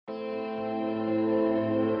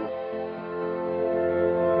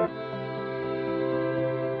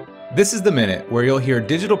This is the minute where you'll hear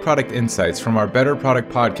digital product insights from our Better Product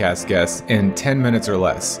Podcast guests in 10 minutes or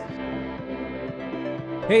less.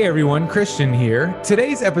 Hey everyone, Christian here.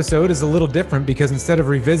 Today's episode is a little different because instead of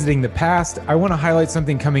revisiting the past, I want to highlight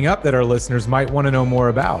something coming up that our listeners might want to know more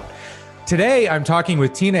about. Today, I'm talking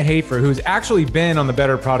with Tina Hafer, who's actually been on the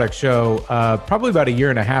Better Product Show probably about a year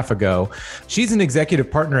and a half ago. She's an executive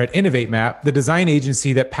partner at InnovateMap, the design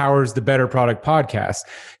agency that powers the Better Product Podcast.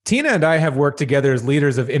 Tina and I have worked together as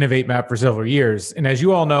leaders of InnovateMap for several years. And as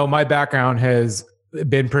you all know, my background has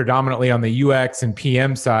been predominantly on the UX and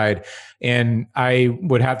PM side. And I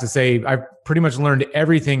would have to say, I've pretty much learned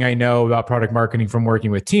everything I know about product marketing from working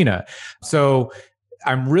with Tina. So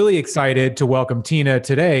I'm really excited to welcome Tina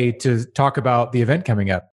today to talk about the event coming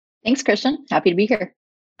up. Thanks, Christian. Happy to be here.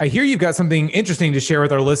 I hear you've got something interesting to share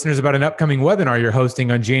with our listeners about an upcoming webinar you're hosting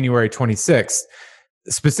on January 26th.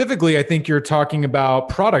 Specifically, I think you're talking about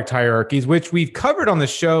product hierarchies, which we've covered on the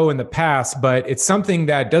show in the past, but it's something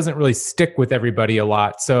that doesn't really stick with everybody a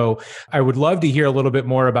lot. So I would love to hear a little bit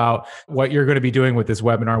more about what you're going to be doing with this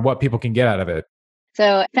webinar and what people can get out of it.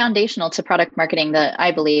 So foundational to product marketing, that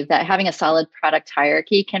I believe that having a solid product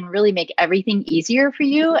hierarchy can really make everything easier for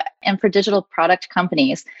you and for digital product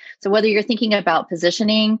companies. So whether you're thinking about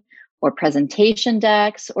positioning or presentation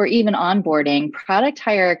decks or even onboarding, product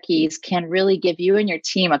hierarchies can really give you and your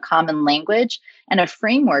team a common language and a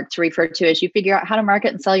framework to refer to as you figure out how to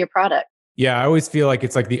market and sell your product. Yeah, I always feel like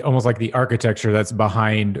it's like almost like the architecture that's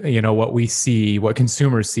behind, what we see, what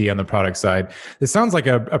consumers see on the product side. This sounds like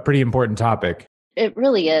a pretty important topic. It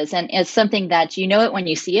really is. And it's something that you know it when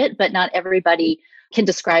you see it, but not everybody can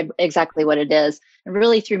describe exactly what it is. And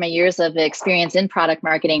really through my years of experience in product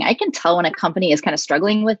marketing, I can tell when a company is kind of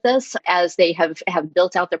struggling with this as they have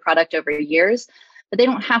built out their product over years, but they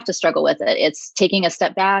don't have to struggle with it. It's taking a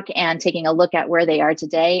step back and taking a look at where they are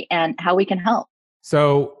today and how we can help.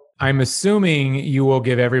 So I'm assuming you will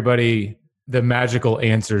give everybody the magical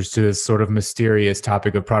answers to this sort of mysterious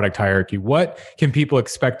topic of product hierarchy. What can people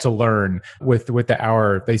expect to learn with the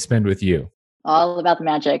hour they spend with you? All about the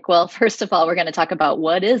magic. Well, first of all, we're going to talk about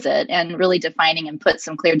what is it and really defining and put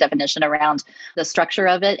some clear definition around the structure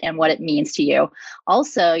of it and what it means to you.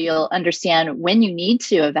 Also, you'll understand when you need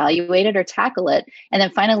to evaluate it or tackle it. And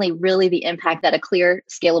then finally, really the impact that a clear,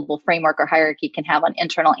 scalable framework or hierarchy can have on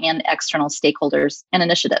internal and external stakeholders and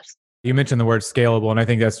initiatives. You mentioned the word scalable, and I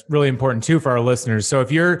think that's really important too for our listeners. So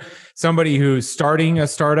if you're somebody who's starting a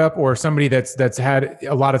startup or somebody that's had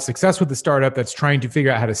a lot of success with the startup that's trying to figure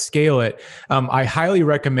out how to scale it, I highly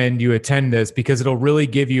recommend you attend this because it'll really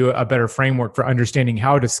give you a better framework for understanding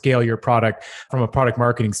how to scale your product from a product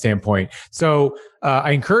marketing standpoint. So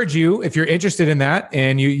I encourage you, if you're interested in that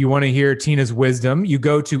and you want to hear Tina's wisdom, you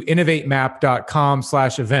go to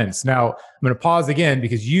innovatemap.com/events. Now, I'm going to pause again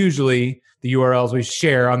because usually the URLs we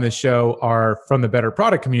share on this show are from the Better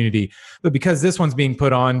Product community. But because this one's being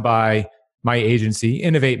put on by my agency,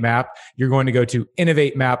 InnovateMap, you're going to go to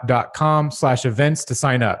innovatemap.com/events to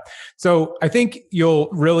sign up. So I think you'll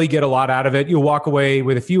really get a lot out of it. You'll walk away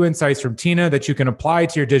with a few insights from Tina that you can apply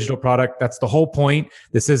to your digital product. That's the whole point.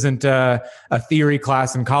 This isn't a theory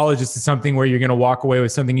class in college. This is something where you're going to walk away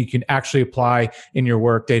with something you can actually apply in your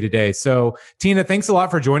work day to day. So Tina, thanks a lot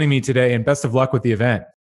for joining me today and best of luck with the event.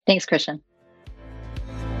 Thanks, Christian.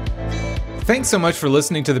 Thanks so much for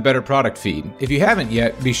listening to the Better Product feed. If you haven't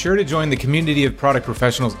yet, be sure to join the community of product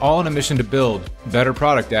professionals all on a mission to build better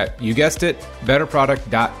product at, you guessed it,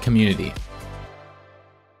 betterproduct.community.